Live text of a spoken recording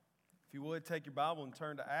If you would, take your Bible and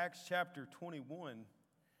turn to Acts chapter 21 as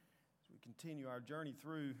we continue our journey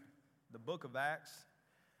through the book of Acts.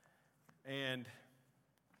 And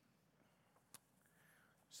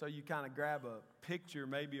so you kind of grab a picture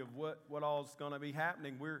maybe of what all is going to be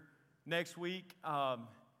happening. Next week,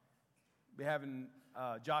 be having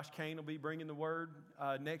Josh Kane will be bringing the word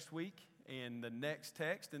next week and the next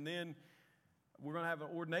text. And then we're going to have an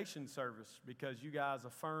ordination service because you guys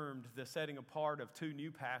affirmed the setting apart of two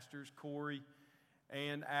new pastors. Corey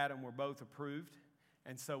and Adam were both approved.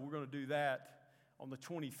 And so we're going to do that on the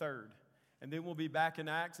 23rd. And then we'll be back in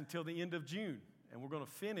Acts until the end of June. And we're going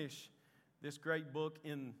to finish this great book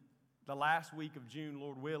in the last week of June,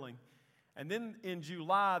 Lord willing. And then in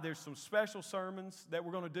July, there's some special sermons that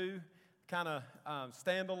we're going to do, kind of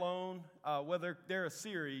standalone. They're a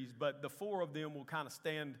series, but the four of them will kind of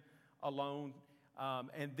stand alone.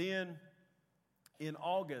 And then in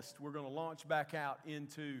August, we're going to launch back out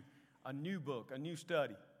into a new book, a new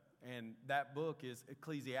study. And that book is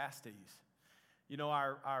Ecclesiastes. You know,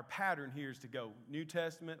 our pattern here is to go New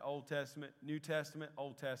Testament, Old Testament, New Testament,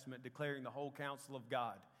 Old Testament, declaring the whole counsel of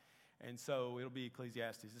God. And so it'll be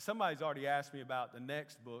Ecclesiastes. Somebody's already asked me about the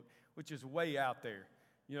next book, which is way out there.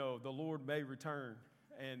 You know, the Lord may return,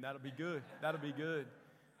 and that'll be good. That'll be good.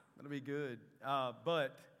 That'll be good.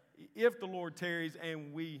 But if the Lord tarries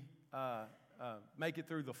and we make it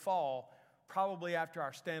through the fall, probably after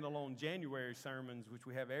our standalone January sermons, which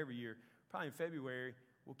we have every year, probably in February,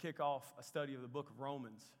 we'll kick off a study of the book of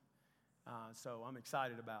Romans. So I'm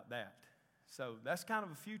excited about that. So that's kind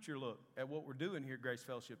of a future look at what we're doing here at Grace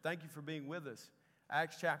Fellowship. Thank you for being with us.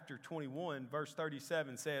 Acts chapter 21, verse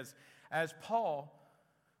 37 says, "As Paul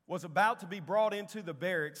was about to be brought into the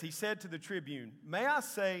barracks, he said to the tribune, 'May I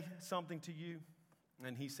say something to you?'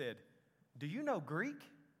 And he said, 'Do you know Greek?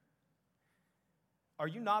 Are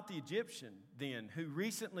you not the Egyptian, then, who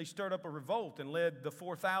recently stirred up a revolt and led the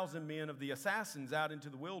 4,000 men of the assassins out into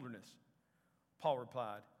the wilderness?' Paul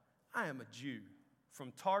replied, 'I am a Jew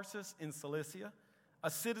from Tarsus in Cilicia, a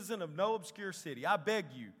citizen of no obscure city. I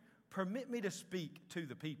beg you, permit me to speak to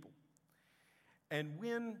the people.' And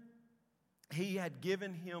when he had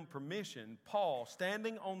given him permission, Paul,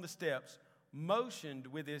 standing on the steps, motioned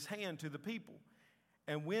with his hand to the people.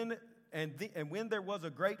 And when there was a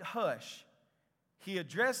great hush, he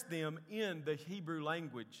addressed them in the Hebrew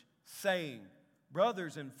language, saying,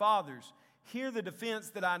 'Brothers and fathers, hear the defense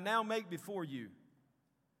that I now make before you.'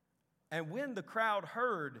 And when the crowd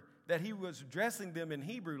heard that he was addressing them in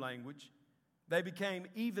Hebrew language, they became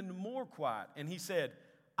even more quiet. And he said,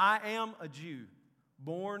 'I am a Jew,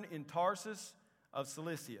 born in Tarsus of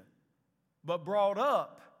Cilicia, but brought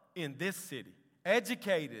up in this city,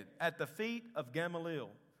 educated at the feet of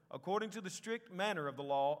Gamaliel, according to the strict manner of the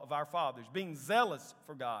law of our fathers, being zealous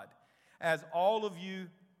for God, as all of you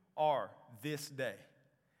are this day.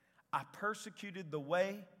 I persecuted the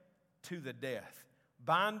way to the death,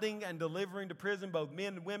 binding and delivering to prison both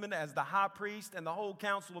men and women, as the high priest and the whole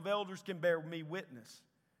council of elders can bear me witness.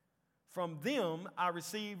 From them I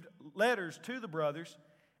received letters to the brothers,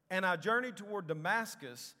 and I journeyed toward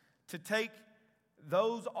Damascus to take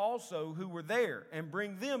those also who were there and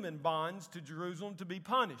bring them in bonds to Jerusalem to be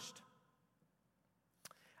punished.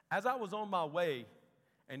 As I was on my way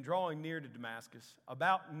and drawing near to Damascus,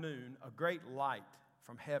 about noon, a great light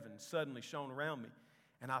from heaven suddenly shone around me.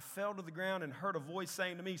 And I fell to the ground and heard a voice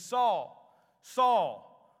saying to me, 'Saul,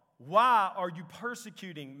 Saul, why are you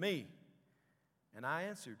persecuting me?' And I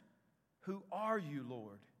answered, 'Who are you,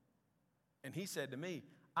 Lord?' And he said to me,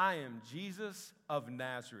 'I am Jesus of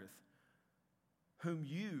Nazareth, whom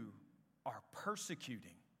you are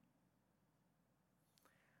persecuting.'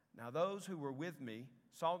 Now those who were with me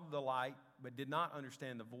saw the light, but did not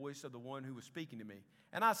understand the voice of the one who was speaking to me.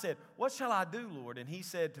 And I said, 'What shall I do, Lord?' And he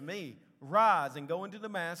said to me, 'Rise and go into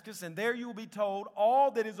Damascus, and there you will be told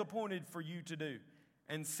all that is appointed for you to do.'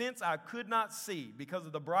 And since I could not see because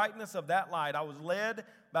of the brightness of that light, I was led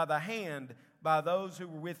by the hand by those who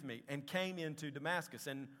were with me, and came into Damascus.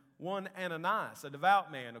 And one Ananias, a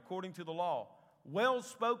devout man according to the law, well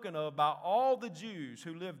spoken of by all the Jews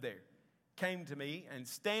who lived there, came to me, and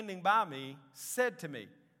standing by me said to me,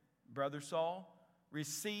 'Brother Saul,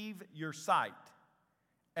 receive your sight.'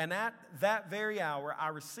 And at that very hour I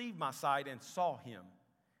received my sight and saw him.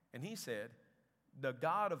 And he said, 'The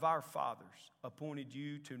God of our fathers appointed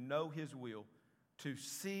you to know his will, to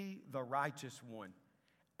see the righteous one,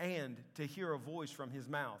 and to hear a voice from his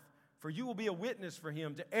mouth. For you will be a witness for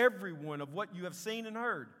him to everyone of what you have seen and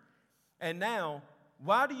heard. And now,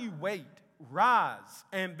 why do you wait? Rise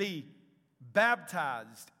and be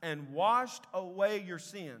baptized and washed away your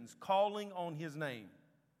sins, calling on his name.'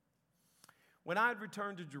 When I had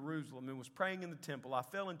returned to Jerusalem and was praying in the temple, I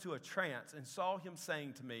fell into a trance and saw him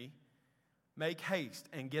saying to me, make haste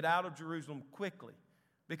and get out of Jerusalem quickly,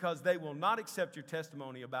 because they will not accept your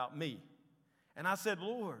testimony about me. And I said,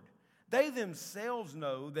 Lord, they themselves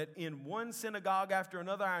know that in one synagogue after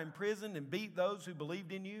another I imprisoned and beat those who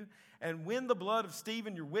believed in you. And when the blood of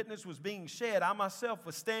Stephen, your witness, was being shed, I myself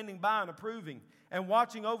was standing by and approving and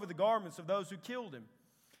watching over the garments of those who killed him.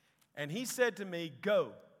 And he said to me,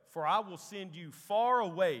 go, for I will send you far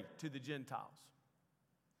away to the Gentiles.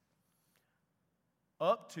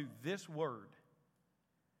 Up to this word,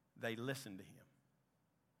 they listened to him.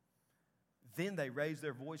 Then they raised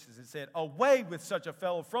their voices and said, away with such a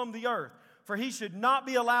fellow from the earth, for he should not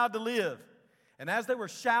be allowed to live. And as they were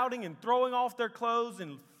shouting and throwing off their clothes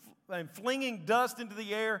and flinging dust into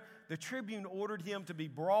the air, the tribune ordered him to be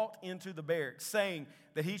brought into the barracks, saying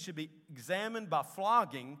that he should be examined by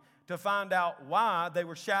flogging to find out why they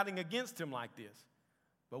were shouting against him like this.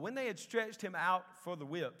 But when they had stretched him out for the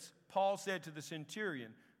whips, Paul said to the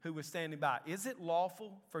centurion who was standing by, is it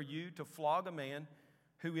lawful for you to flog a man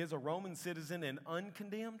who is a Roman citizen and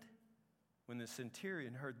uncondemned? When the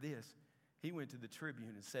centurion heard this, he went to the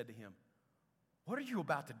tribune and said to him, what are you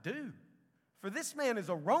about to do? For this man is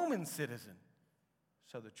a Roman citizen.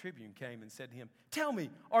 So the tribune came and said to him, tell me,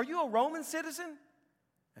 are you a Roman citizen?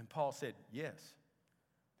 And Paul said, yes.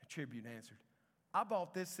 The tribune answered, I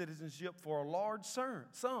bought this citizenship for a large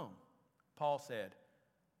sum. Paul said,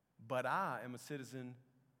 but I am a citizen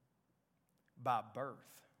by birth.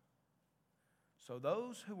 So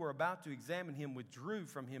those who were about to examine him withdrew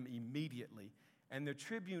from him immediately, and the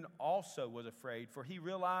tribune also was afraid, for he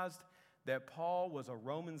realized that Paul was a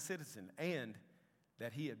Roman citizen and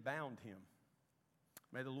that he had bound him.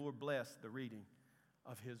 May the Lord bless the reading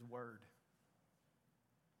of his word.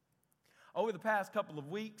 Over the past couple of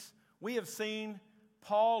weeks, we have seen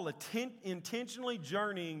Paul intentionally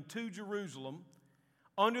journeying to Jerusalem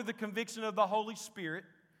under the conviction of the Holy Spirit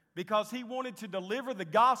because he wanted to deliver the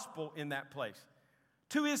gospel in that place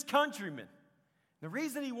to his countrymen. The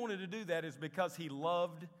reason he wanted to do that is because he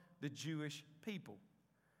loved the Jewish people.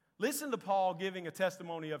 Listen to Paul giving a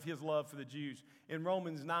testimony of his love for the Jews. In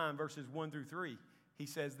Romans 9, verses 1 through 3, he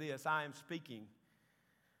says this, I am speaking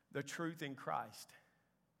the truth in Christ.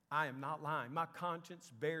 I am not lying. My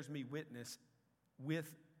conscience bears me witness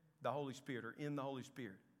with the Holy Spirit, or in the Holy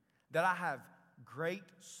Spirit, that I have great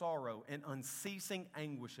sorrow and unceasing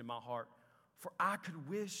anguish in my heart. For I could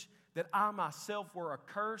wish that I myself were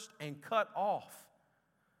accursed and cut off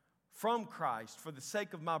from Christ for the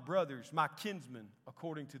sake of my brothers, my kinsmen,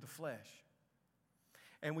 according to the flesh.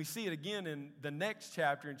 And we see it again in the next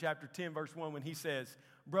chapter, in chapter 10, verse 1, when he says,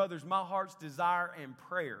 brothers, my heart's desire and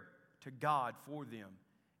prayer to God for them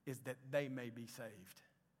is that they may be saved.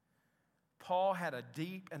 Paul had a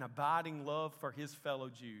deep and abiding love for his fellow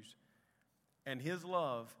Jews, and his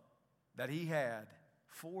love that he had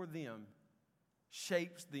for them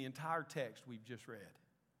shapes the entire text we've just read.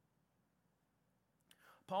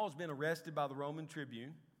 Paul's been arrested by the Roman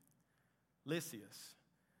tribune, Lysias,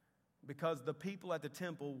 because the people at the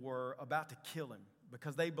temple were about to kill him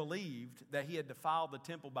because they believed that he had defiled the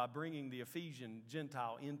temple by bringing the Ephesian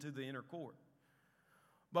Gentile into the inner court.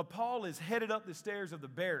 But Paul is headed up the stairs of the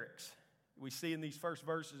barracks. We see in these first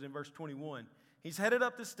verses in verse 21. He's headed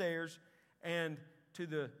up the stairs, and to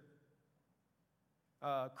the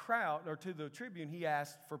crowd, or to the tribune, he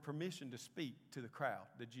asked for permission to speak to the crowd,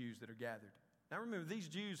 the Jews that are gathered. Now remember, these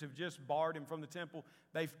Jews have just barred him from the temple.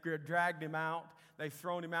 They've dragged him out. They've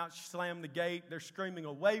thrown him out, slammed the gate. They're screaming,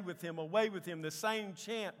 away with him, away with him. The same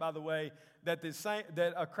chant, by the way, that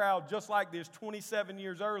a crowd just like this 27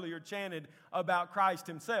 years earlier chanted about Christ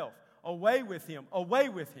himself. Away with him,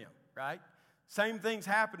 right? Same thing's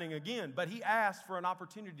happening again. But he asked for an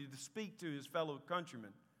opportunity to speak to his fellow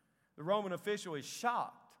countrymen. The Roman official is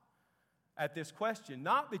shocked at this question,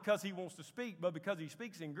 not because he wants to speak, but because he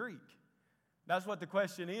speaks in Greek. That's what the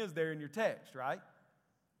question is there in your text, right?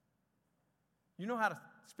 You know how to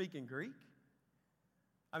speak in Greek?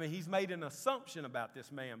 I mean, he's made an assumption about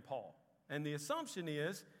this man, Paul. And the assumption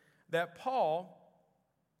is that Paul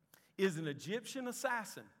is an Egyptian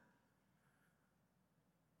assassin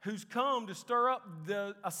who's come to stir up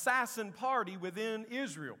the assassin party within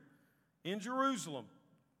Israel, in Jerusalem.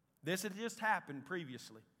 This had just happened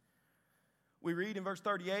previously. We read in verse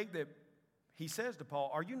 38 that he says to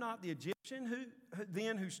Paul, are you not the Egyptian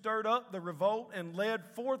who stirred up the revolt and led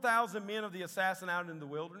 4,000 men of the assassin out in the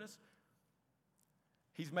wilderness?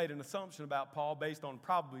 He's made an assumption about Paul based on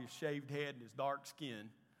probably his shaved head and his dark skin,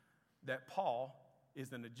 that Paul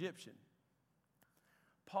is an Egyptian.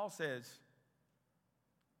 Paul says,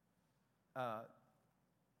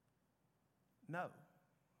 No.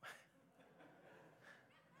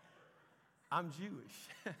 I'm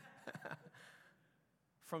Jewish.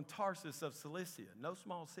 From Tarsus of Cilicia, no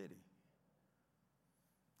small city.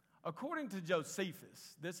 According to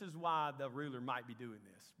Josephus, this is why the ruler might be doing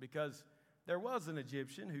this, because there was an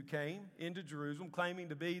Egyptian who came into Jerusalem claiming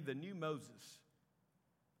to be the new Moses,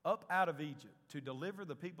 up out of Egypt to deliver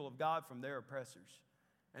the people of God from their oppressors.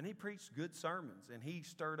 And he preached good sermons, and he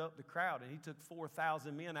stirred up the crowd, and he took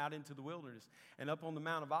 4,000 men out into the wilderness. And up on the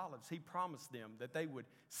Mount of Olives, he promised them that they would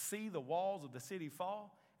see the walls of the city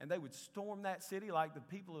fall, and they would storm that city like the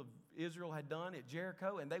people of Israel had done at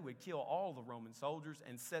Jericho, and they would kill all the Roman soldiers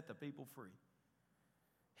and set the people free.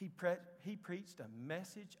 He preached a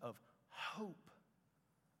message of hope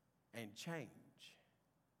and change.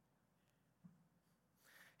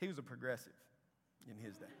 He was a progressive in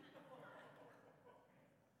his day.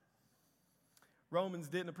 Romans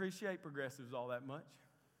didn't appreciate progressives all that much.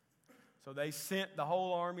 So they sent the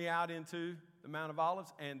whole army out into the Mount of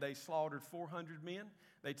Olives, and they slaughtered 400 men.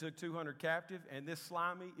 They took 200 captive, and this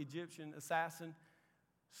slimy Egyptian assassin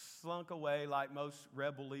slunk away like most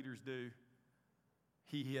rebel leaders do.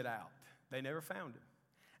 He hid out. They never found him.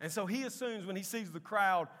 And so he assumes when he sees the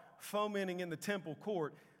crowd fomenting in the temple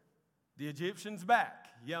court, the Egyptian's back.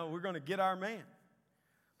 We're going to get our man.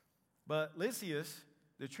 But Lysias,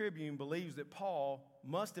 the tribune, believes that Paul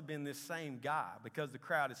must have been this same guy because the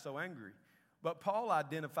crowd is so angry. But Paul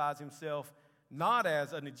identifies himself not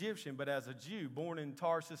as an Egyptian, but as a Jew born in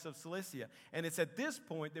Tarsus of Cilicia. And it's at this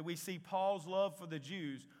point that we see Paul's love for the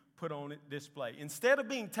Jews put on display. Instead of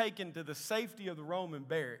being taken to the safety of the Roman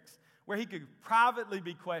barracks, where he could privately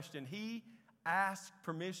be questioned, he asked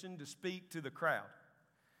permission to speak to the crowd.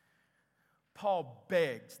 Paul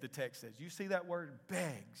begs, the text says. You see that word?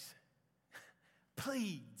 Begs.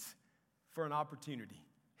 Pleads for an opportunity.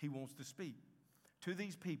 He wants to speak to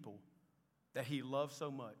these people that he loves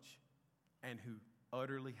so much and who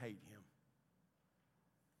utterly hate him.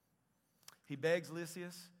 He begs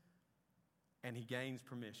Lysias, and he gains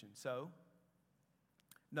permission. So,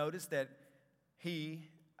 notice that he,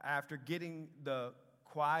 after getting the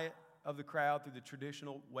quiet of the crowd through the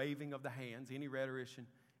traditional waving of the hands, any rhetorician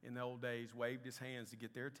in the old days waved his hands to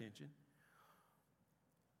get their attention,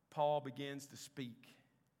 Paul begins to speak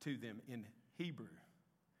to them in Hebrew.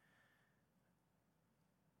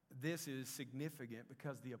 This is significant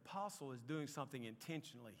because the apostle is doing something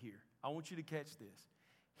intentionally here. I want you to catch this.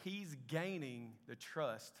 He's gaining the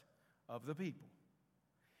trust of the people.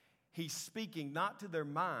 He's speaking not to their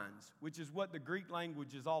minds, which is what the Greek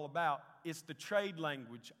language is all about. It's the trade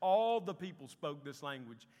language. All the people spoke this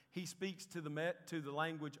language. He speaks to the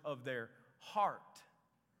language of their heart.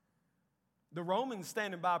 The Romans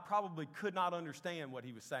standing by probably could not understand what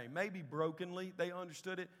he was saying. Maybe brokenly they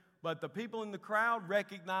understood it, but the people in the crowd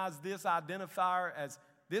recognized this identifier as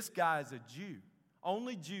this guy is a Jew.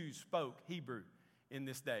 Only Jews spoke Hebrew in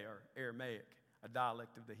this day, or Aramaic, a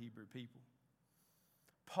dialect of the Hebrew people.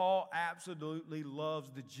 Paul absolutely loves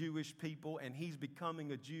the Jewish people, and he's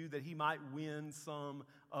becoming a Jew that he might win some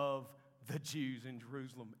of the Jews in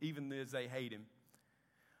Jerusalem, even as they hate him.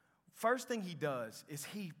 First thing he does is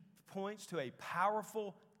he points to a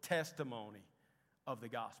powerful testimony of the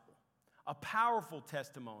gospel. A powerful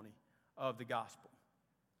testimony of the gospel.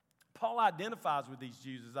 Paul identifies with these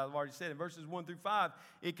Jews, as I've already said. In verses 1 through 5,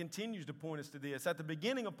 it continues to point us to this. At the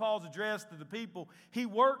beginning of Paul's address to the people, he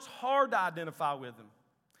works hard to identify with them.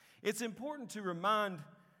 It's important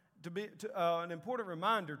an important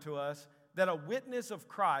reminder to us that a witness of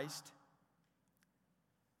Christ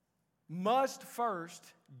must first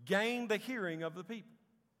gain the hearing of the people.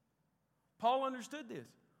 Paul understood this.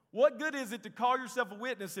 What good is it to call yourself a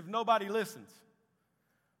witness if nobody listens?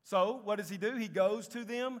 So, what does he do? He goes to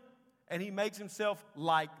them and he makes himself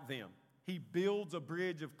like them. He builds a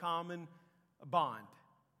bridge of common bond.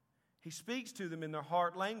 He speaks to them in their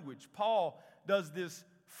heart language. Paul does this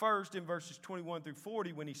first in verses 21 through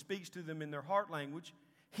 40 when he speaks to them in their heart language.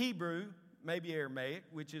 Hebrew, maybe Aramaic,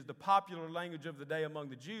 which is the popular language of the day among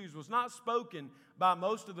the Jews, was not spoken by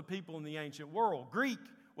most of the people in the ancient world. Greek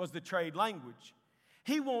was the trade language.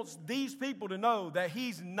 He wants these people to know that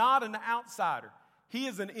he's not an outsider. He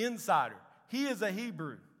is an insider. He is a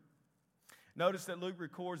Hebrew. Notice that Luke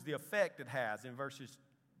records the effect it has in verses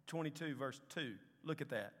 22, verse 2. Look at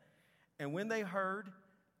that. And when they heard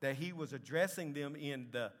that he was addressing them in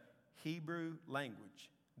the Hebrew language,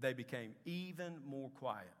 they became even more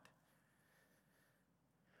quiet.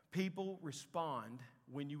 People respond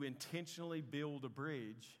when you intentionally build a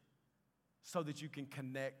bridge so that you can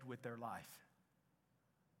connect with their life.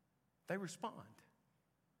 They respond.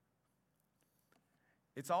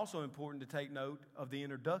 It's also important to take note of the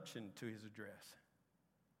introduction to his address.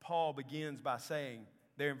 Paul begins by saying,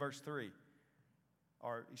 there in verse 3,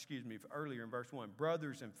 earlier in verse 1,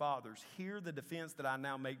 brothers and fathers, hear the defense that I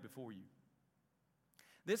now make before you.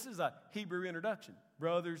 This is a Hebrew introduction,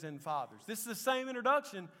 brothers and fathers. This is the same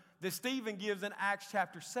introduction that Stephen gives in Acts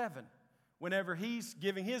chapter 7, whenever he's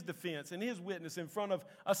giving his defense and his witness in front of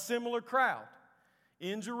a similar crowd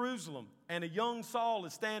in Jerusalem. And a young Saul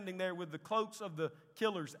is standing there with the cloaks of the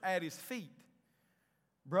killers at his feet.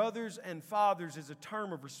 Brothers and fathers is a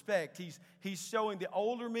term of respect. He's showing the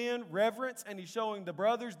older men reverence, and he's showing the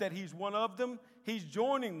brothers that he's one of them. He's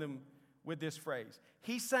joining them with this phrase.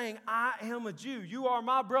 He's saying, I am a Jew. You are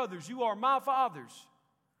my brothers. You are my fathers.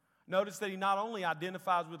 Notice that he not only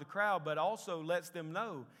identifies with the crowd, but also lets them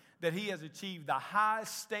know that he has achieved the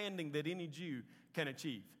highest standing that any Jew can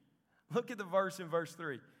achieve. Look at the verse in verse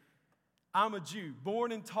 3. I'm a Jew,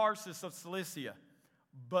 born in Tarsus of Cilicia,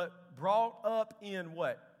 but brought up in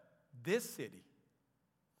what? This city.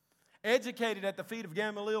 Educated at the feet of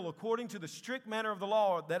Gamaliel according to the strict manner of the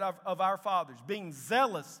law that of our fathers, being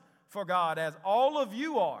zealous for God as all of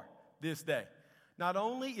you are this day. Not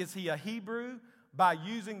only is he a Hebrew by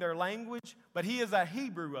using their language, but he is a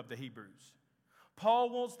Hebrew of the Hebrews. Paul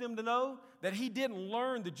wants them to know that he didn't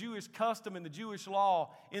learn the Jewish custom and the Jewish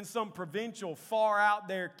law in some provincial, far out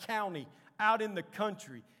there county, out in the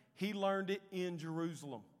country. He learned it in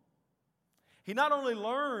Jerusalem. He not only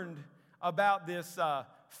learned about this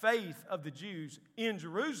faith of the Jews in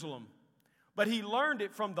Jerusalem, but he learned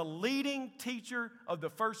it from the leading teacher of the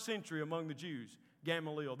first century among the Jews,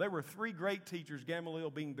 Gamaliel. There were three great teachers,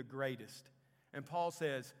 Gamaliel being the greatest. And Paul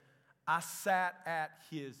says, I sat at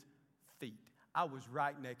his feet. I was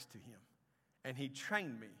right next to him, and he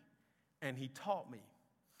trained me, and he taught me.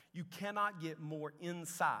 You cannot get more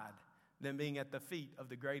inside than being at the feet of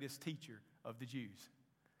the greatest teacher of the Jews.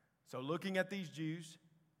 So looking at these Jews,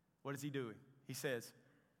 what is he doing? He says,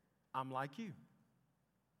 I'm like you.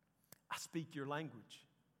 I speak your language.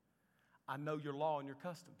 I know your law and your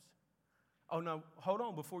customs. Oh, no, hold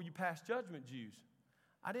on. Before you pass judgment, Jews,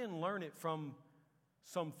 I didn't learn it from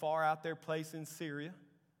some far out there place in Syria,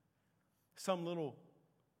 some little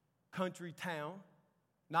country town,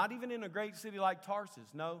 not even in a great city like Tarsus.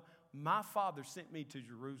 No, my Father sent me to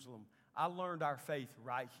Jerusalem. I learned our faith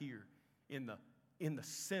right here in the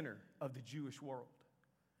center of the Jewish world.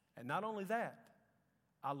 And not only that,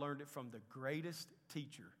 I learned it from the greatest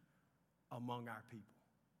teacher among our people.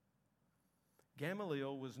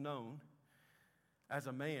 Gamaliel was known as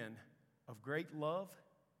a man of great love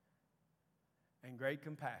and great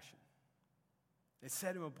compassion. It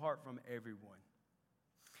set him apart from everyone.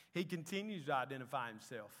 He continues to identify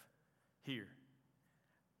himself here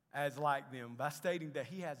as like them by stating that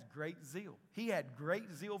he has great zeal. He had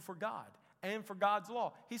great zeal for God and for God's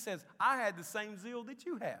law. He says, I had the same zeal that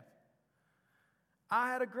you have. I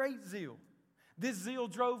had a great zeal. This zeal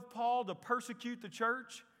drove Paul to persecute the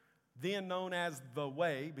church, then known as the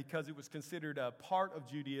Way, because it was considered a part of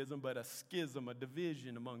Judaism, but a schism, a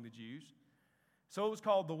division among the Jews. So it was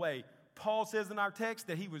called the Way. Paul says in our text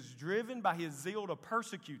that he was driven by his zeal to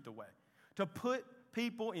persecute the Way, to put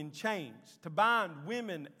people in chains, to bind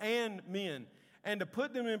women and men, and to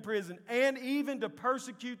put them in prison, and even to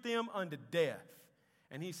persecute them unto death.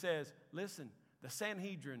 And he says, listen, the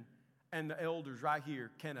Sanhedrin and the elders right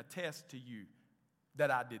here can attest to you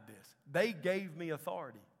that I did this. They gave me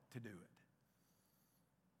authority to do it.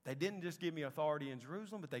 They didn't just give me authority in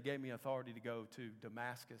Jerusalem, but they gave me authority to go to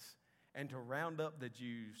Damascus and to round up the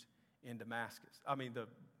Jews in Damascus.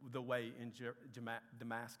 The Way in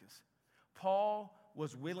Damascus. Paul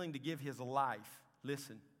was willing to give his life.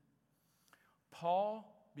 Listen, Paul,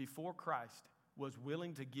 before Christ, was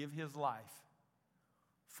willing to give his life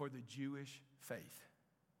for the Jewish faith.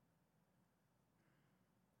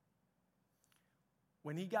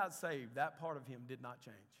 When he got saved, that part of him did not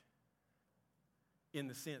change, in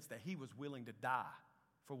the sense that he was willing to die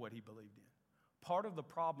for what he believed in. Part of the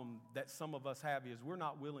problem that some of us have is we're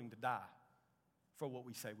not willing to die for what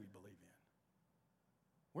we say we believe in.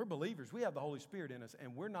 We're believers. We have the Holy Spirit in us,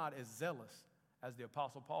 and we're not as zealous as the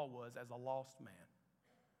Apostle Paul was as a lost man.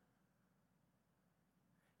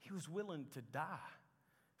 He was willing to die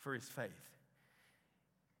for his faith.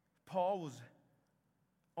 Paul was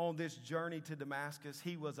on this journey to Damascus.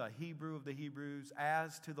 He was a Hebrew of the Hebrews,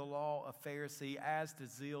 as to the law, a Pharisee, as to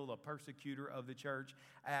zeal, a persecutor of the church,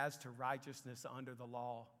 as to righteousness under the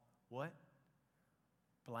law. What?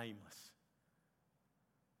 Blameless.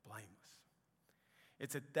 Blameless.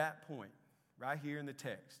 It's at that point, right here in the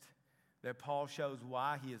text, that Paul shows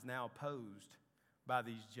why he is now opposed by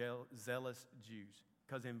these zealous Jews.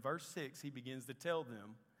 because in verse 6, he begins to tell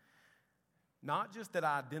them, not just that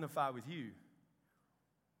I identify with you,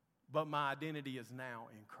 but my identity is now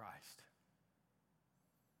in Christ.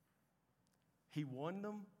 He won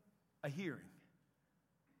them a hearing.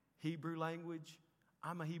 Hebrew language.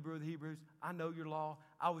 I'm a Hebrew of the Hebrews. I know your law.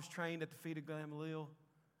 I was trained at the feet of Gamaliel.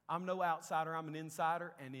 I'm no outsider. I'm an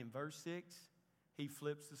insider. And in verse 6, he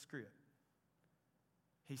flips the script.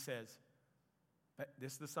 He says,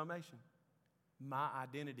 this is the summation. My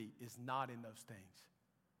identity is not in those things.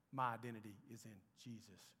 My identity is in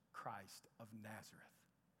Jesus Christ of Nazareth.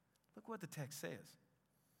 Look what the text says.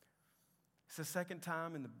 It's the second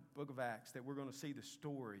time in the book of Acts that we're going to see the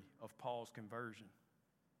story of Paul's conversion.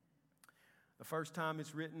 The first time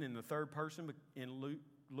it's written in the third person in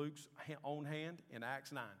Luke's own hand in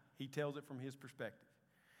Acts 9. He tells it from his perspective.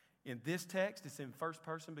 In this text, it's in first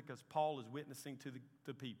person because Paul is witnessing to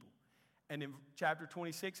the people. And in chapter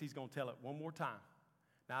 26, he's going to tell it one more time.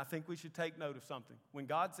 Now, I think we should take note of something. When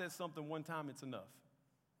God says something one time, it's enough.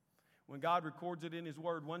 When God records it in his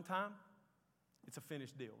word one time, it's a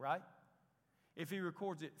finished deal, right? If he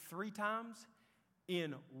records it 3 times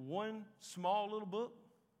in one small little book,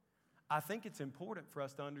 I think it's important for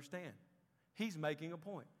us to understand. He's making a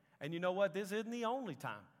point. And you know what? This isn't the only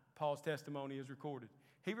time Paul's testimony is recorded.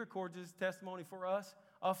 He records his testimony for us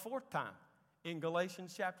a 4th time in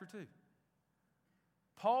Galatians chapter 2.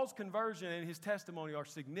 Paul's conversion and his testimony are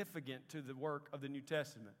significant to the work of the New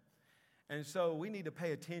Testament. And so we need to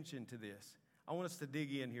pay attention to this. I want us to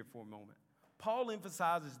dig in here for a moment. Paul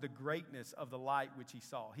emphasizes the greatness of the light which he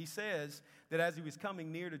saw. He says that as he was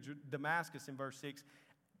coming near to Damascus in verse 6,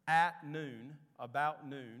 at noon, about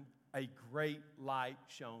noon, a great light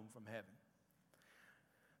shone from heaven.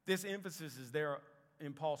 This emphasis is there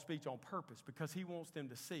in Paul's speech on purpose because he wants them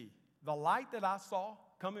to see. The light that I saw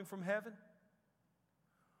coming from heaven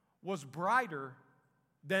was brighter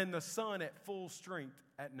than the sun at full strength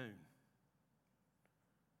at noon.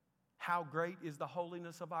 How great is the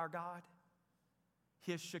holiness of our God?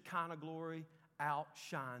 His Shekinah glory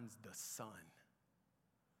outshines the sun.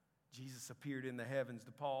 Jesus appeared in the heavens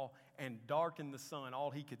to Paul and darkened the sun.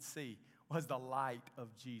 All he could see was the light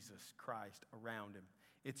of Jesus Christ around him.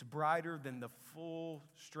 It's brighter than the full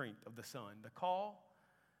strength of the sun. The call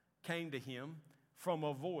came to him from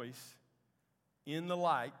a voice in the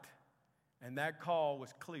light, and that call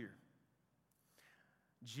was clear.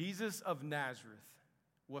 Jesus of Nazareth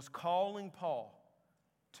was calling Paul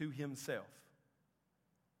to himself.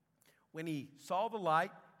 When he saw the light,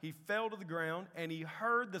 he fell to the ground, and he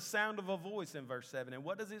heard the sound of a voice in verse 7. And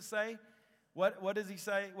what does it say? What does he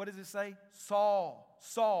say? What does it say? Saul,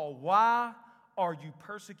 Saul, why are you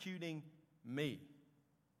persecuting me?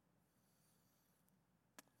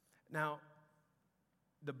 Now,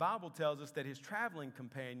 the Bible tells us that his traveling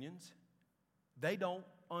companions, they don't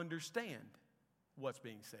understand what's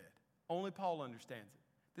being said. Only Paul understands it.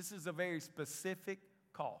 This is a very specific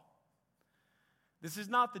call. This is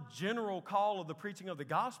not the general call of the preaching of the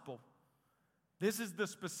gospel. This is the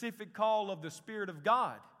specific call of the Spirit of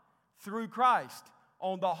God through Christ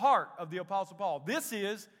on the heart of the Apostle Paul. This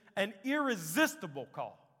is an irresistible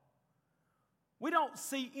call. We don't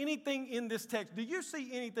see anything in this text. Do you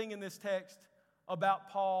see anything in this text about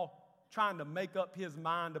Paul trying to make up his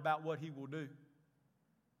mind about what he will do?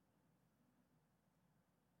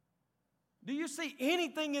 Do you see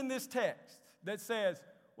anything in this text that says,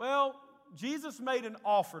 well, Jesus made an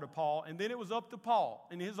offer to Paul, and then it was up to Paul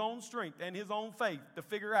in his own strength and his own faith to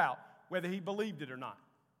figure out whether he believed it or not?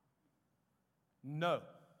 No.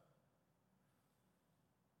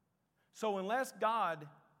 So unless God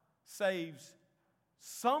saves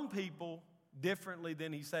some people differently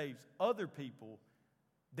than he saves other people,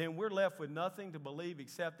 then we're left with nothing to believe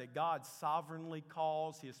except that God sovereignly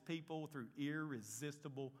calls his people through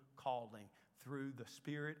irresistible calling, through the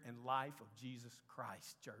Spirit and life of Jesus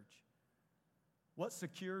Christ, church. What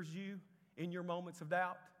secures you in your moments of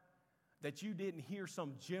doubt? That you didn't hear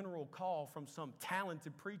some general call from some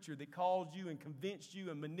talented preacher that called you and convinced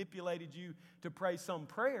you and manipulated you to pray some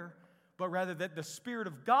prayer, but rather that the Spirit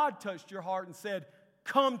of God touched your heart and said,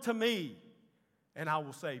 come to me and I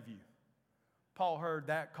will save you. Paul heard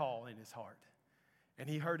that call in his heart, and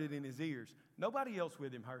he heard it in his ears. Nobody else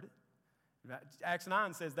with him heard it. Acts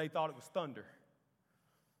 9 says they thought it was thunder.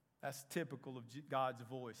 That's typical of God's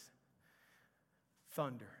voice.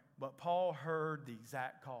 Thunder. But Paul heard the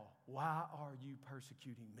exact call. Why are you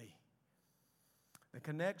persecuting me? The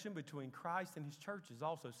connection between Christ and his church is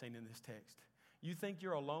also seen in this text. You think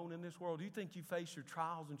you're alone in this world? You think you face your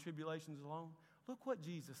trials and tribulations alone? Look what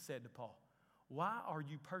Jesus said to Paul. Why are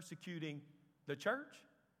you persecuting the church?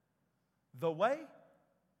 The way?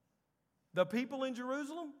 The people in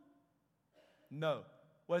Jerusalem? No.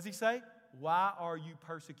 What does he say? Why are you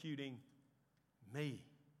persecuting me?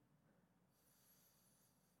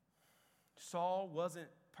 Saul wasn't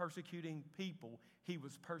persecuting people. He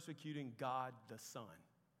was persecuting God the Son.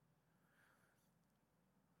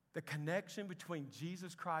 The connection between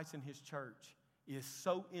Jesus Christ and his church is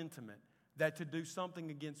so intimate that to do something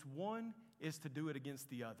against one is to do it against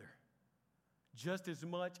the other. Just as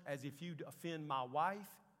much as if you offend my wife,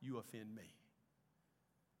 you offend me.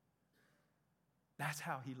 That's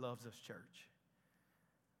how he loves us, church.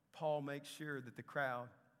 Paul makes sure that the crowd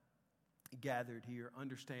gathered here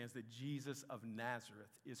understands that Jesus of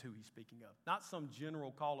Nazareth is who he's speaking of. Not some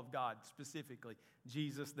general call of God, specifically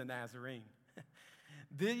Jesus the Nazarene.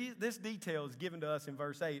 This detail is given to us in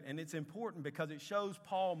verse 8, and it's important because it shows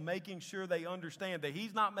Paul making sure they understand that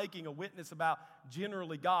he's not making a witness about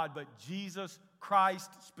generally God, but Jesus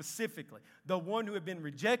Christ specifically, the one who had been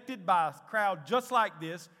rejected by a crowd just like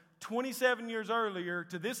this 27 years earlier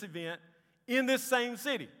to this event in this same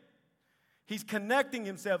city. He's connecting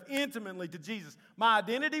himself intimately to Jesus. My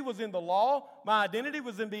identity was in the law. My identity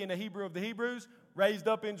was in being a Hebrew of the Hebrews, raised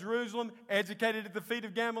up in Jerusalem, educated at the feet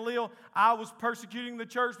of Gamaliel. I was persecuting the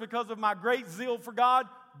church because of my great zeal for God.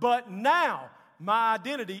 But now, my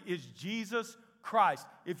identity is Jesus Christ.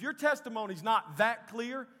 If your testimony's not that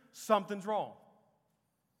clear, something's wrong.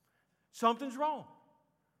 Something's wrong.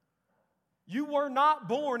 You were not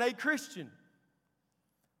born a Christian.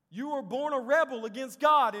 You were born a rebel against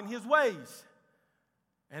God and his ways.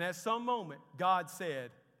 And at some moment, God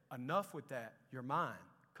said, enough with that. You're mine.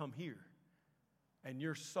 Come here. And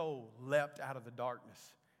your soul leapt out of the darkness,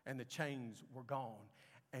 and the chains were gone.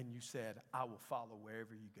 And you said, I will follow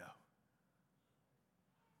wherever you go.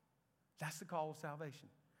 That's the call of salvation.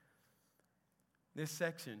 This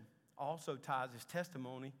section also ties his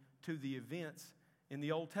testimony to the events in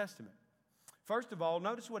the Old Testament. First of all,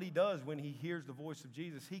 notice what he does when he hears the voice of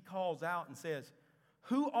Jesus. He calls out and says,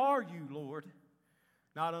 who are you, Lord?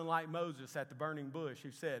 Not unlike Moses at the burning bush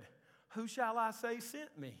who said, who shall I say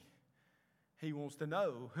sent me? He wants to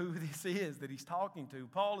know who this is that he's talking to.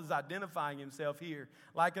 Paul is identifying himself here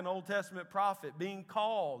like an Old Testament prophet being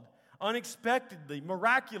called unexpectedly,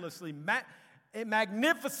 miraculously,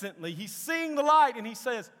 magnificently. He's seeing the light and he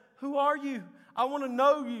says, who are you? I want to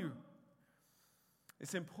know you.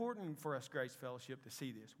 It's important for us, Grace Fellowship, to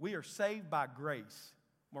see this. We are saved by grace,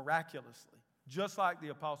 miraculously, just like the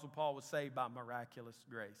Apostle Paul was saved by miraculous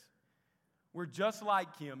grace. We're just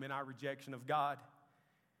like him in our rejection of God.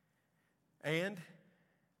 And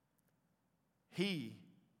he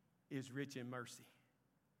is rich in mercy.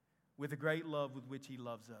 With the great love with which he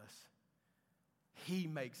loves us, he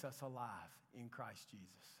makes us alive in Christ Jesus.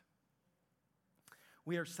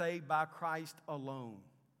 We are saved by Christ alone,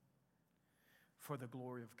 for the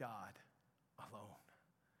glory of God alone.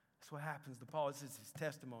 That's what happens to Paul. This is his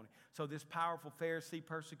testimony. So this powerful Pharisee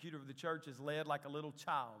persecutor of the church is led like a little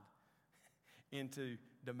child into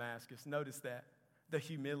Damascus. Notice that. The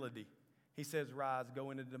humility. He says, rise, go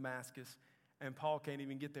into Damascus. And Paul can't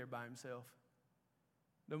even get there by himself.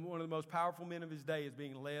 One of the most powerful men of his day is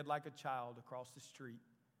being led like a child across the street.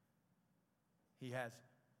 He has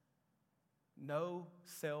no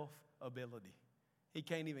self-ability. He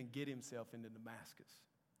can't even get himself into Damascus.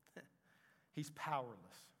 He's powerless.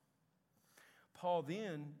 Paul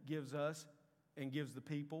then gives us and gives the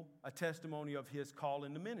people a testimony of his call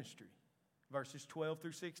into ministry. Verses 12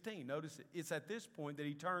 through 16. Notice it's at this point that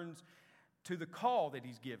he turns to the call that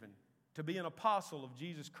he's given to be an apostle of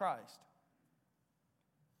Jesus Christ.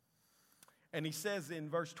 And he says in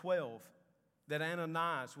verse 12 that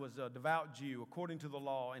Ananias was a devout Jew according to the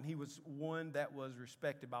law, and he was one that was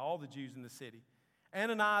respected by all the Jews in the city.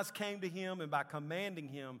 Ananias came to him, and by commanding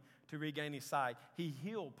him to regain his sight, he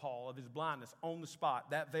healed Paul of his blindness on the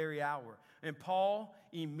spot that very hour. And Paul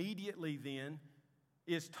immediately then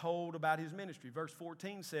is told about his ministry. Verse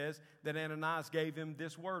 14 says that Ananias gave him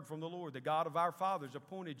this word from the Lord: the God of our fathers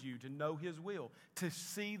appointed you to know his will, to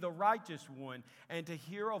see the righteous one, and to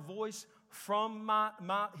hear a voice from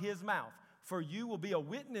his mouth. For you will be a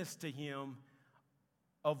witness to him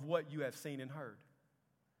of what you have seen and heard.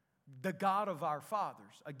 The God of our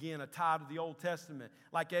fathers, again, a tie to the Old Testament,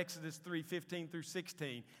 like Exodus 3:15 through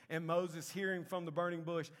 16, and Moses hearing from the burning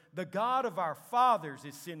bush. The God of our fathers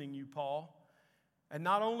is sending you, Paul. And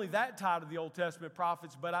not only that tie to the Old Testament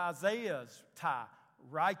prophets, but Isaiah's tie,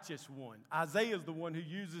 righteous one. Isaiah is the one who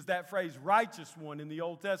uses that phrase, righteous one, in the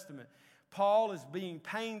Old Testament. Paul is being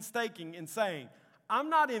painstaking in saying, I'm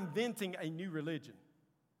not inventing a new religion.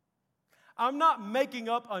 I'm not making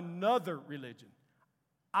up another religion.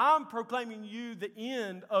 I'm proclaiming you the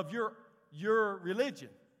end of your religion.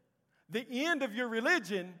 The end of your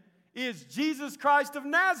religion is Jesus Christ of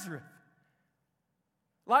Nazareth.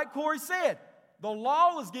 Like Corey said, the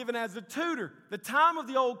law was given as a tutor. The time of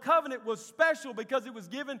the old covenant was special because it was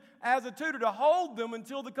given as a tutor to hold them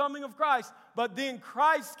until the coming of Christ. But then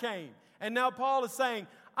Christ came. And now Paul is saying,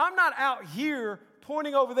 I'm not out here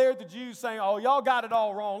pointing over there at the Jews saying, oh, y'all got it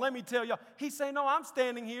all wrong. Let me tell y'all. He's saying, no, I'm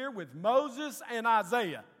standing here with Moses and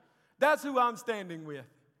Isaiah. That's who I'm standing with.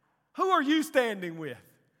 Who are you standing with?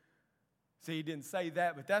 See, he didn't say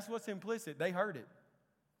that, but that's what's implicit. They heard it.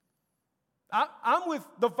 I'm with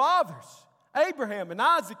the fathers, Abraham and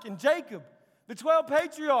Isaac and Jacob, the 12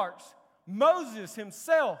 patriarchs, Moses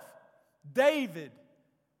himself, David,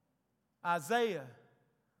 Isaiah,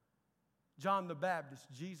 John the Baptist,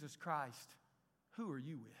 Jesus Christ. Who are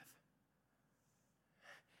you with?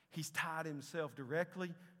 He's tied himself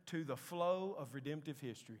directly to the flow of redemptive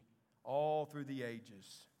history all through the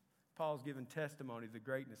ages. Paul's given testimony of the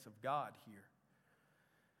greatness of God here.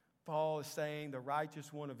 Paul is saying the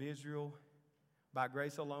righteous one of Israel by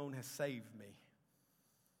grace alone has saved me.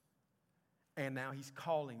 And now he's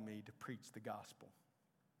calling me to preach the gospel.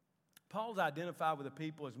 Paul's identified with the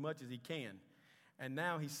people as much as he can. And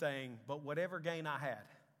now he's saying, but whatever gain I had,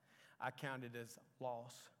 I counted as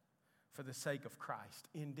loss for the sake of Christ.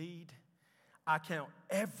 Indeed, I count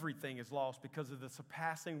everything as loss because of the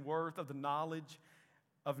surpassing worth of the knowledge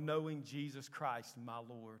of knowing Jesus Christ, my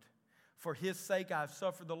Lord. For his sake I have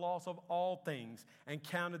suffered the loss of all things and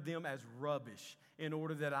counted them as rubbish in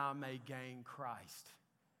order that I may gain Christ.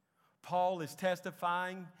 Paul is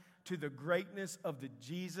testifying to the greatness of the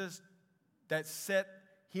Jesus that set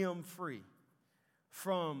him free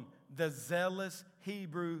from the zealous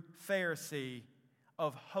Hebrew Pharisee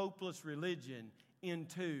of hopeless religion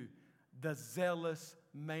into the zealous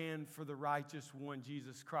man for the righteous one,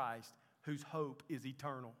 Jesus Christ, whose hope is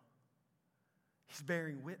eternal. He's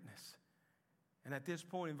bearing witness. And at this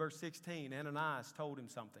point in verse 16, Ananias told him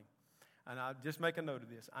something. And I'll just make a note of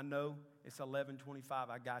this. I know it's 11:25.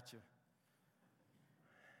 I got you.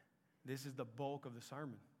 This is the bulk of the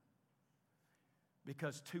sermon.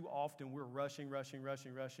 Because too often we're rushing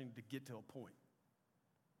to get to a point.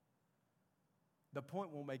 The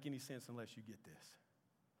point won't make any sense unless you get this.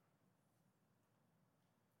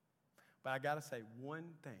 But I got to say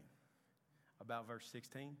one thing about verse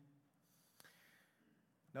 16.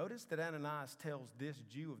 Notice that Ananias tells this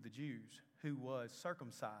Jew of the Jews who was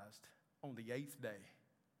circumcised on the 8th day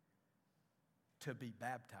to be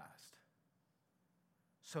baptized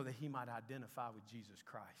so that he might identify with Jesus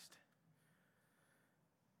Christ.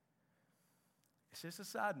 It's just a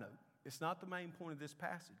side note. It's not the main point of this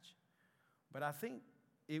passage. But I think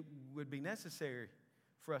it would be necessary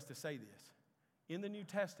for us to say this. In the New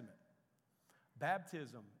Testament,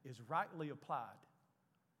 baptism is rightly applied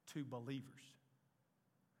to believers.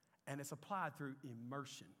 And it's applied through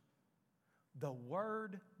immersion. The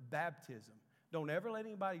word baptism, don't ever let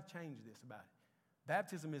anybody change this about it.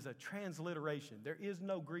 Baptism is a transliteration. There is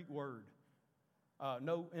no Greek word,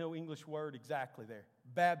 no English word exactly there.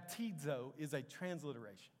 Baptizo is a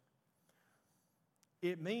transliteration.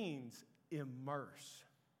 It means immerse.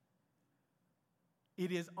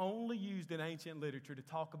 It is only used in ancient literature to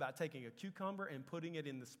talk about taking a cucumber and putting it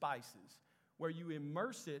in the spices, where you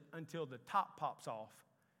immerse it until the top pops off,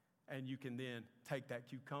 and you can then take that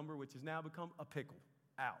cucumber, which has now become a pickle,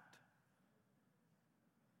 out.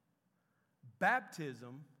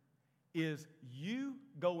 Baptism is you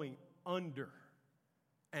going under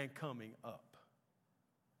and coming up.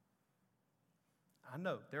 I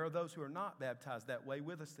know there are those who are not baptized that way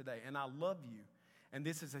with us today, and I love you. And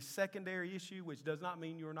this is a secondary issue, which does not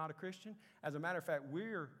mean you are not a Christian. As a matter of fact,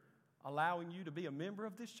 we're allowing you to be a member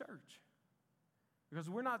of this church. Because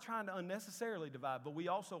we're not trying to unnecessarily divide, but we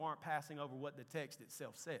also aren't passing over what the text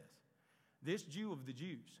itself says. This Jew of the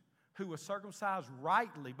Jews, who was circumcised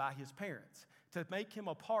rightly by his parents to make him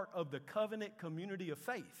a part of the covenant community of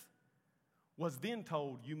faith, was then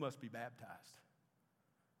told, you must be baptized.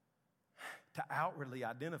 To outwardly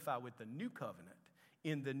identify with the new covenant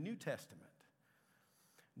in the New Testament.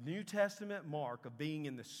 New Testament mark of being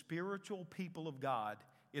in the spiritual people of God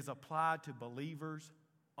is applied to believers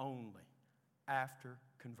only after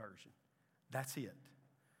conversion. That's it.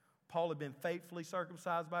 Paul had been faithfully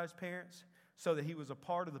circumcised by his parents so that he was a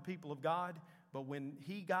part of the people of God, but when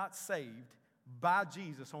he got saved by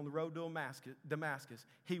Jesus on the road to Damascus,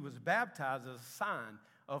 he was baptized as a sign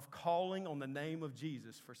of calling on the name of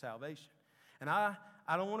Jesus for salvation. And I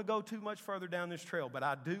don't want to go too much further down this trail, but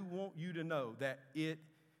I do want you to know that it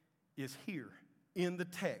is here in the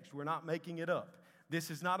text. We're not making it up.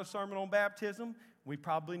 This is not a sermon on baptism. We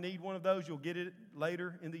probably need one of those. You'll get it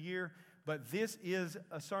later in the year. but this is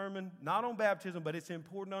a sermon not on baptism, but it's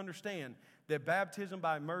important to understand that baptism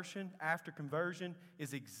by immersion after conversion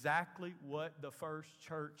is exactly what the first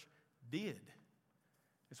church did.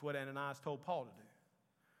 It's what Ananias told Paul to do.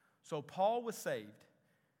 So Paul was saved,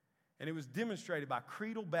 and it was demonstrated by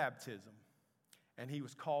creedal baptism, and he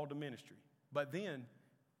was called to ministry. But then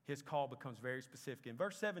his call becomes very specific. In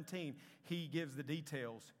verse 17, he gives the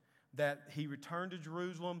details that he returned to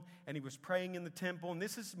Jerusalem and he was praying in the temple. And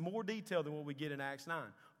this is more detail than what we get in Acts 9.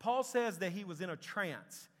 Paul says that he was in a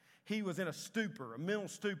trance. He was in a stupor, a mental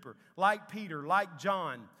stupor, like Peter, like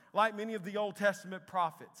John, like many of the Old Testament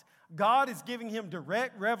prophets. God is giving him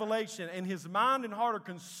direct revelation, and his mind and heart are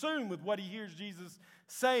consumed with what he hears Jesus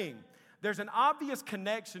saying. There's an obvious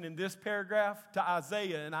connection in this paragraph to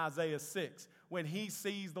Isaiah in Isaiah 6, when he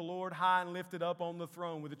sees the Lord high and lifted up on the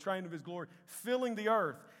throne with the train of his glory filling the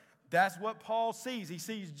earth. That's what Paul sees. He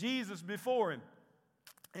sees Jesus before him.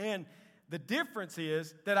 And the difference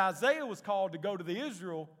is that Isaiah was called to go to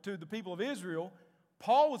the people of Israel.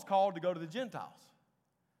 Paul was called to go to the Gentiles.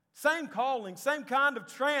 Same calling, same kind of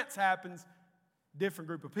trance happens, different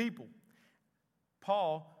group of people.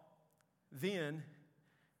 Paul then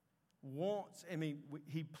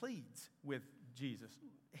he pleads with Jesus.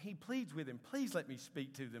 He pleads with him, please let me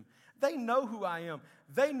speak to them. They know who I am.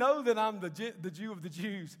 They know that I'm the Jew of the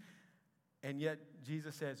Jews. And yet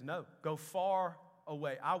Jesus says, no, go far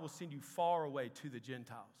away. I will send you far away to the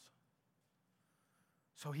Gentiles.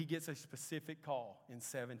 So he gets a specific call in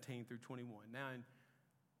 17 through 21. Now in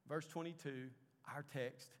verse 22, our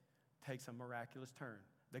text takes a miraculous turn.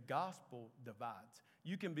 The gospel divides.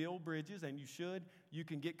 You can build bridges, and you should. You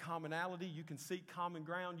can get commonality. You can seek common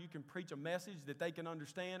ground. You can preach a message that they can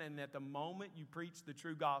understand, and at the moment you preach the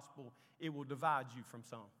true gospel, it will divide you from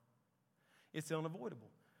some. It's unavoidable.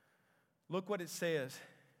 Look what it says.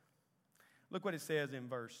 Look what it says in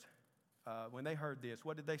verse, when they heard this,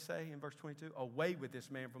 what did they say in verse 22? Away with this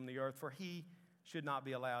man from the earth, for he should not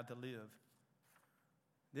be allowed to live.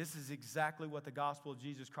 This is exactly what the gospel of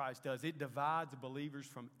Jesus Christ does. It divides believers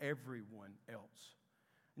from everyone else.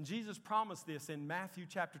 And Jesus promised this in Matthew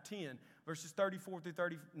chapter 10, verses 34 through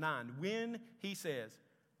 39, when he says,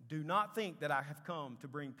 do not think that I have come to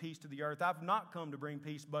bring peace to the earth. I've not come to bring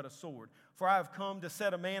peace, but a sword. For I have come to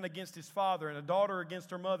set a man against his father, and a daughter against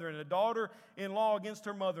her mother, and a daughter-in-law against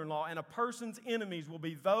her mother-in-law. And a person's enemies will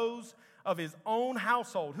be those of his own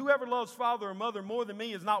household. Whoever loves father or mother more than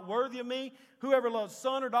me is not worthy of me. Whoever loves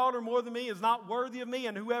son or daughter more than me is not worthy of me.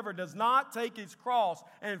 And whoever does not take his cross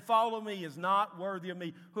and follow me is not worthy of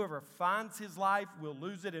me. Whoever finds his life will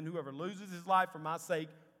lose it, and whoever loses his life for my sake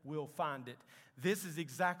will find it. This is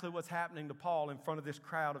exactly what's happening to Paul in front of this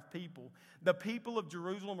crowd of people. The people of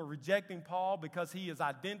Jerusalem are rejecting Paul because he is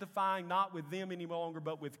identifying not with them any longer,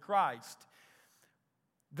 but with Christ.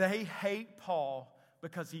 They hate Paul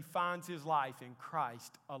because he finds his life in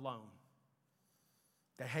Christ alone.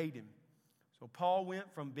 They hate him. So Paul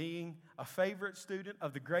went from being a favorite student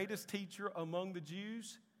of the greatest teacher among the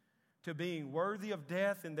Jews to being worthy of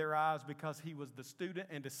death in their eyes because he was the student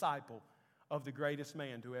and disciple of the greatest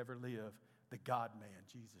man to ever live, the God-man,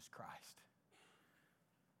 Jesus Christ.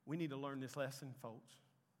 We need to learn this lesson, folks.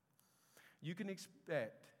 You can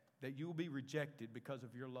expect that you will be rejected because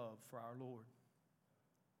of your love for our Lord.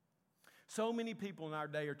 So many people in our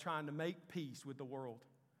day are trying to make peace with the world.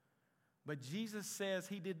 But Jesus says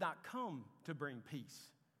he did not come to bring peace.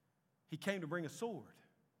 He came to bring a sword,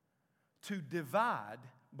 to divide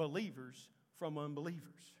believers from unbelievers.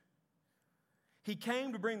 He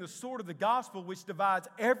came to bring the sword of the gospel, which divides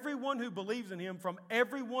everyone who believes in him from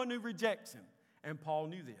everyone who rejects him. And Paul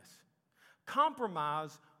knew this.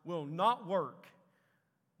 Compromise will not work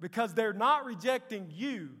because they're not rejecting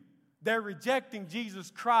you. They're rejecting Jesus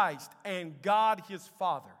Christ and God his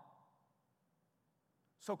Father.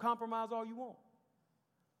 So compromise all you want.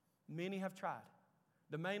 Many have tried.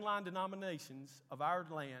 The mainline denominations of our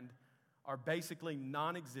land are basically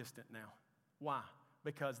non-existent now. Why?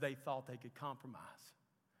 Because they thought they could compromise.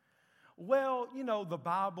 Well, the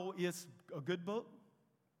Bible is a good book.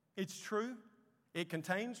 It's true. It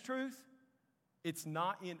contains truth. It's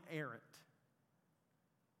not inerrant.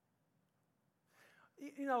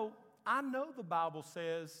 I know the Bible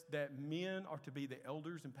says that men are to be the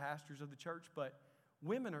elders and pastors of the church, but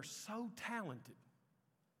women are so talented.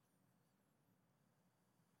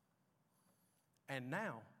 And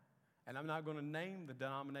now, and I'm not going to name the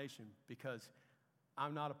denomination because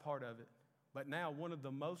I'm not a part of it, but now one of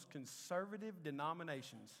the most conservative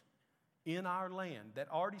denominations in our land that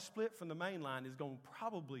already split from the main line is going to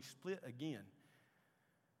probably split again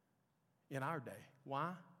in our day.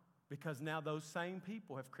 Why? Because now those same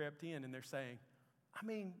people have crept in and they're saying, I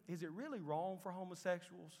mean, is it really wrong for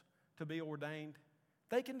homosexuals to be ordained?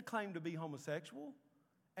 They can claim to be homosexual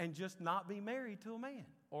and just not be married to a man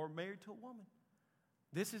or married to a woman.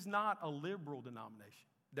 This is not a liberal denomination.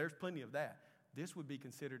 There's plenty of that. This would be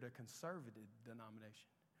considered a conservative denomination.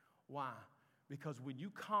 Why? Because when you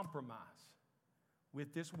compromise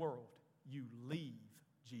with this world, you leave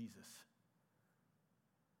Jesus.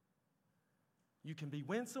 You can be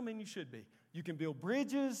winsome, and you should be. You can build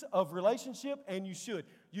bridges of relationship, and you should.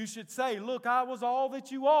 You should say, look, I was all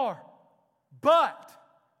that you are. But,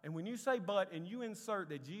 and when you say but, and you insert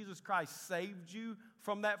that Jesus Christ saved you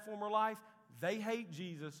from that former life, they hate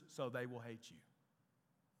Jesus, so they will hate you.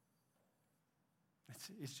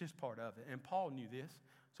 It's just part of it. And Paul knew this.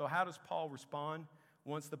 So how does Paul respond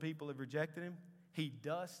once the people have rejected him? He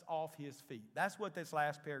dusts off his feet. That's what this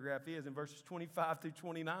last paragraph is in verses 25 through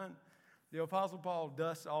 29. The Apostle Paul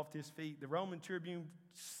dusts off his feet. The Roman tribune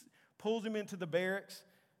pulls him into the barracks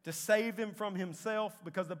to save him from himself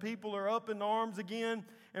because the people are up in arms again.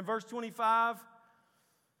 And verse 25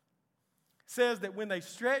 says that when they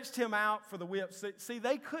stretched him out for the whip, see,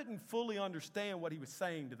 they couldn't fully understand what he was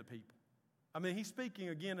saying to the people. I mean, he's speaking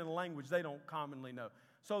again in a language they don't commonly know.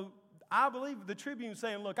 So I believe the tribune's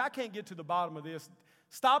saying, look, I can't get to the bottom of this.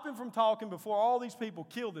 Stop him from talking before all these people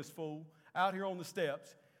kill this fool out here on the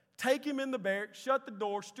steps. Take him in the barracks, shut the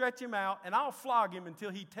door, stretch him out, and I'll flog him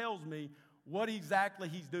until he tells me what exactly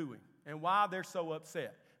he's doing and why they're so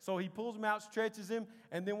upset. So he pulls him out, stretches him,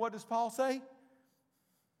 and then what does Paul say?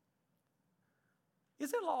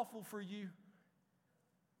 Is it lawful for you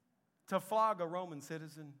to flog a Roman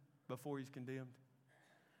citizen before he's condemned?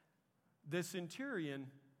 The centurion,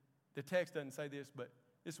 the text doesn't say this, but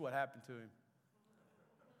this is what happened to him.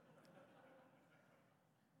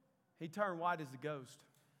 He turned white as a ghost.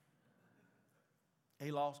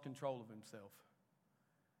 He lost control of himself.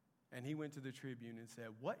 And he went to the tribune and said,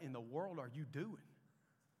 what in the world are you doing?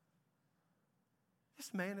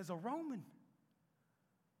 This man is a Roman.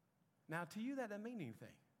 Now, to you, that doesn't mean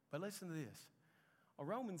anything. But listen to this. A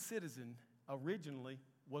Roman citizen originally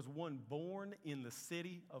was one born in the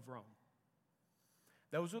city of Rome.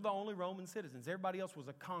 Those were the only Roman citizens. Everybody else was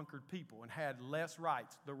a conquered people and had less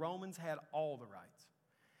rights. The Romans had all the rights.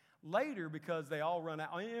 Later, because they all run out,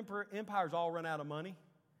 empires all run out of money.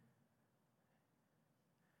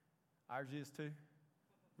 Ours is too.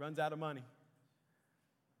 Runs out of money.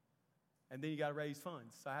 And then you got to raise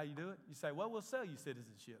funds. So how you do it? You say, well, we'll sell you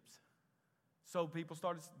citizenships. So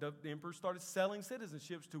the emperor started selling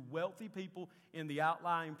citizenships to wealthy people in the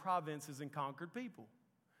outlying provinces and conquered people.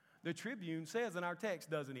 The tribune says in our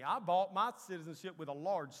text, doesn't he? I bought my citizenship with a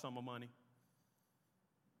large sum of money.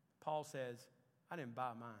 Paul says, I didn't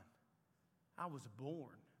buy mine. I was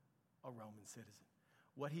born a Roman citizen.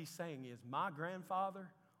 What he's saying is my grandfather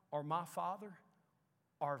or my father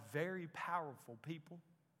are very powerful people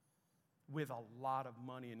with a lot of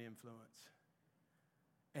money and influence.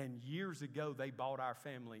 And years ago, they bought our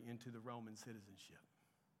family into the Roman citizenship.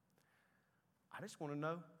 I just want to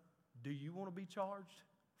know, do you want to be charged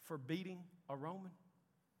for beating a Roman?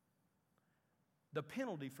 The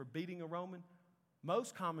penalty for beating a Roman,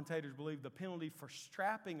 most commentators believe the penalty for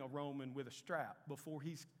strapping a Roman with a strap before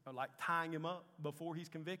he's, like tying him up before he's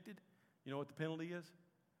convicted, you know what the penalty is?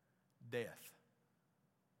 Death.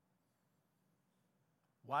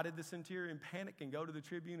 Why did the centurion panic and go to the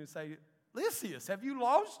tribune and say, Lysias, have you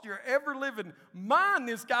lost your ever-living mind?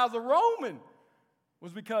 This guy's a Roman.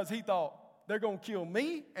 Was because he thought, they're going to kill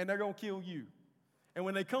me and they're going to kill you. And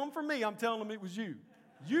when they come for me, I'm telling them it was you.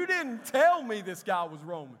 You didn't tell me this guy was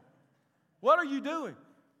Roman. What are you doing?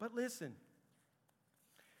 But listen,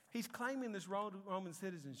 he's claiming this Roman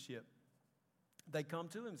citizenship. They come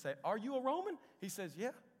to him and say, are you a Roman? He says,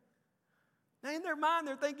 yeah. Now in their mind,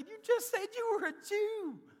 they're thinking, you just said you were a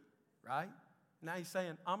Jew, right? Now he's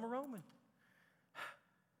saying, I'm a Roman.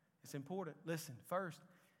 It's important. Listen, first,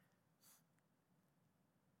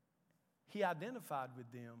 he identified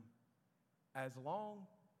with them as long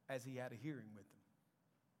as he had a hearing with them.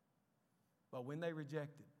 But when they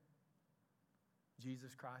rejected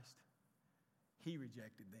Jesus Christ, he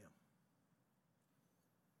rejected them.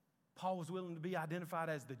 Paul was willing to be identified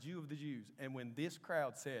as the Jew of the Jews. And when this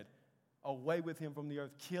crowd said, away with him from the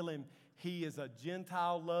earth, kill him, he is a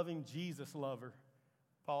Gentile-loving Jesus lover,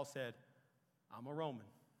 Paul said, I'm a Roman.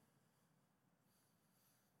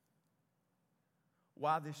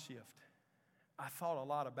 Why this shift? I thought a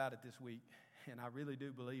lot about it this week, and I really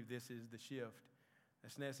do believe this is the shift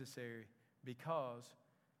that's necessary because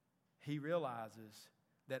he realizes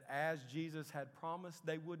that as Jesus had promised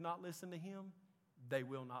they would not listen to him, they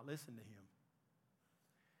will not listen to him.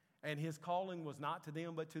 And his calling was not to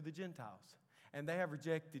them but to the Gentiles. And they have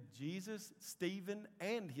rejected Jesus, Stephen,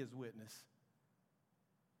 and his witness.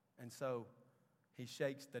 And so he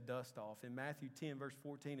shakes the dust off. In Matthew 10, verse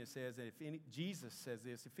 14, it says that Jesus says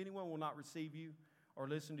this, if anyone will not receive you or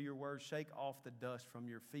listen to your words, shake off the dust from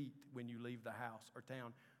your feet when you leave the house or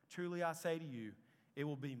town. Truly I say to you, it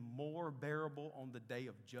will be more bearable on the day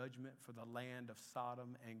of judgment for the land of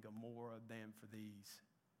Sodom and Gomorrah than for these.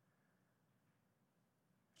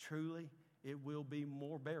 Truly, it will be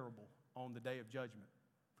more bearable on the day of judgment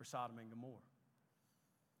for Sodom and Gomorrah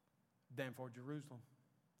than for Jerusalem.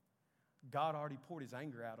 God already poured his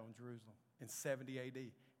anger out on Jerusalem in 70 AD.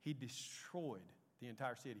 He destroyed the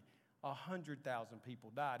entire city. 100,000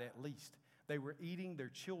 people died at least. They were eating their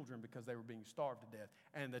children because they were being starved to death.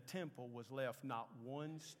 And the temple was left not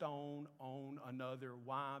one stone on another.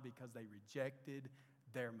 Why? Because they rejected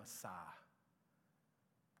their Messiah.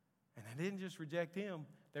 And they didn't just reject him,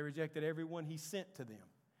 they rejected everyone he sent to them.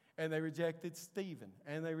 And they rejected Stephen,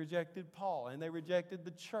 and they rejected Paul, and they rejected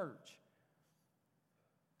the church.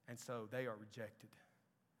 And so they are rejected.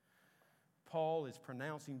 Paul is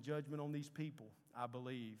pronouncing judgment on these people, I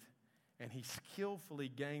believe, and he skillfully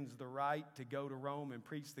gains the right to go to Rome and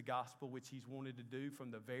preach the gospel, which he's wanted to do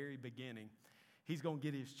from the very beginning. He's going to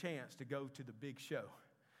get his chance to go to the big show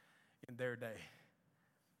in their day.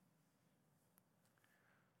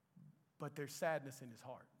 But there's sadness in his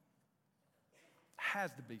heart.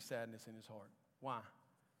 Has to be sadness in his heart. Why?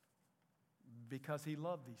 Because he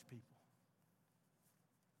loved these people.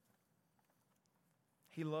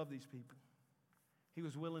 He loved these people. He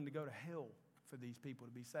was willing to go to hell for these people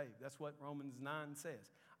to be saved. That's what Romans 9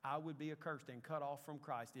 says. I would be accursed and cut off from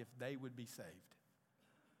Christ if they would be saved.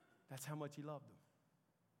 That's how much he loved them.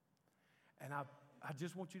 And I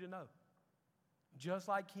just want you to know, just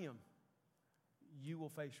like him, you will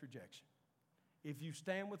face rejection. If you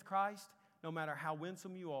stand with Christ, no matter how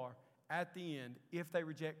winsome you are, at the end, if they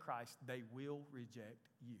reject Christ, they will reject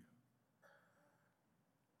you.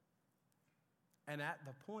 And at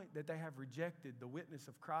the point that they have rejected the witness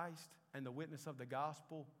of Christ and the witness of the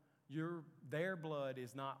gospel, their blood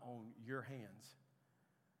is not on your hands.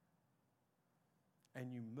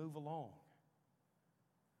 And you move along.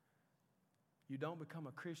 You don't become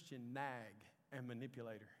a Christian nag and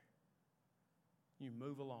manipulator. You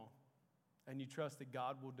move along. And you trust that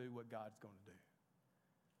God will do what God's going to do.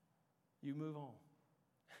 You move on.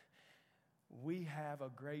 We have a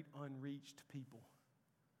great unreached people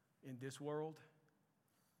in this world.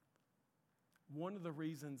 One of the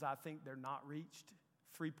reasons I think they're not reached,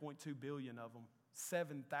 3.2 billion of them,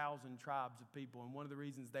 7,000 tribes of people, and one of the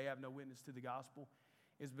reasons they have no witness to the gospel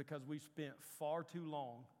is because we've spent far too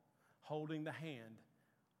long holding the hand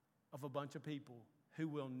of a bunch of people who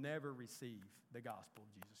will never receive the gospel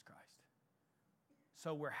of Jesus Christ.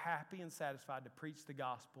 So we're happy and satisfied to preach the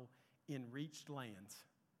gospel in reached lands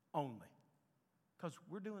only. Because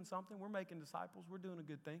we're doing something, we're making disciples, we're doing a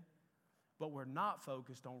good thing. But we're not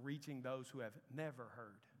focused on reaching those who have never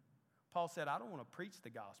heard. Paul said, I don't want to preach the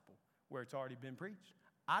gospel where it's already been preached.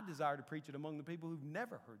 I desire to preach it among the people who've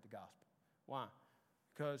never heard the gospel. Why?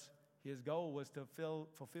 Because his goal was to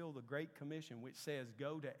fulfill the Great Commission, which says,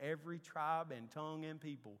 go to every tribe and tongue and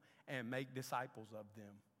people and make disciples of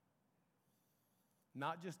them.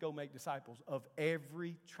 Not just go make disciples of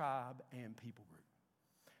every tribe and people group.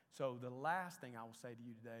 So the last thing I will say to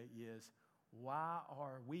you today is, why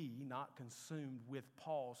are we not consumed with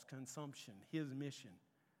Paul's consumption, his mission?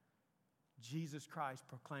 Jesus Christ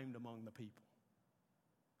proclaimed among the people.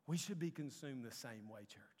 We should be consumed the same way,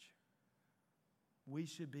 church. We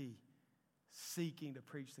should be seeking to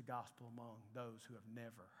preach the gospel among those who have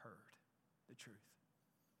never heard the truth.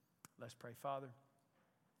 Let's pray. Father,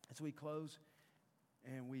 as we close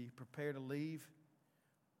and we prepare to leave,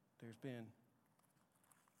 there's been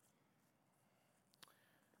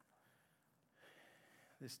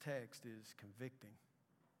this text is convicting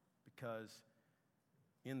because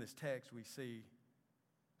in this text we see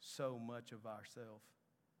so much of ourselves.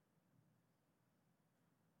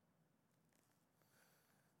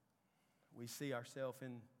 We see ourselves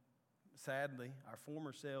in, sadly, our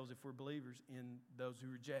former selves, if we're believers, in those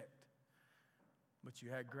who reject. But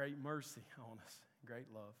you had great mercy on us,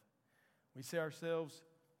 great love. We see ourselves,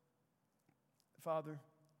 Father,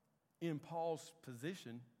 in Paul's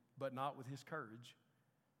position, but not with his courage.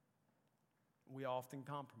 We often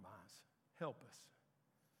compromise. Help us.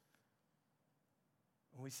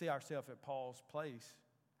 When we see ourselves at Paul's place,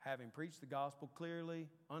 having preached the gospel clearly,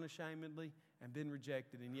 unashamedly, and been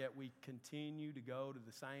rejected, and yet we continue to go to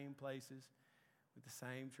the same places with the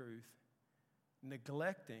same truth,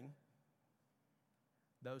 neglecting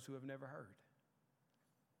those who have never heard.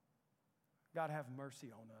 God, have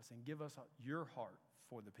mercy on us and give us your heart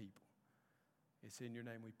for the people. It's in your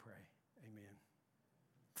name we pray. Amen.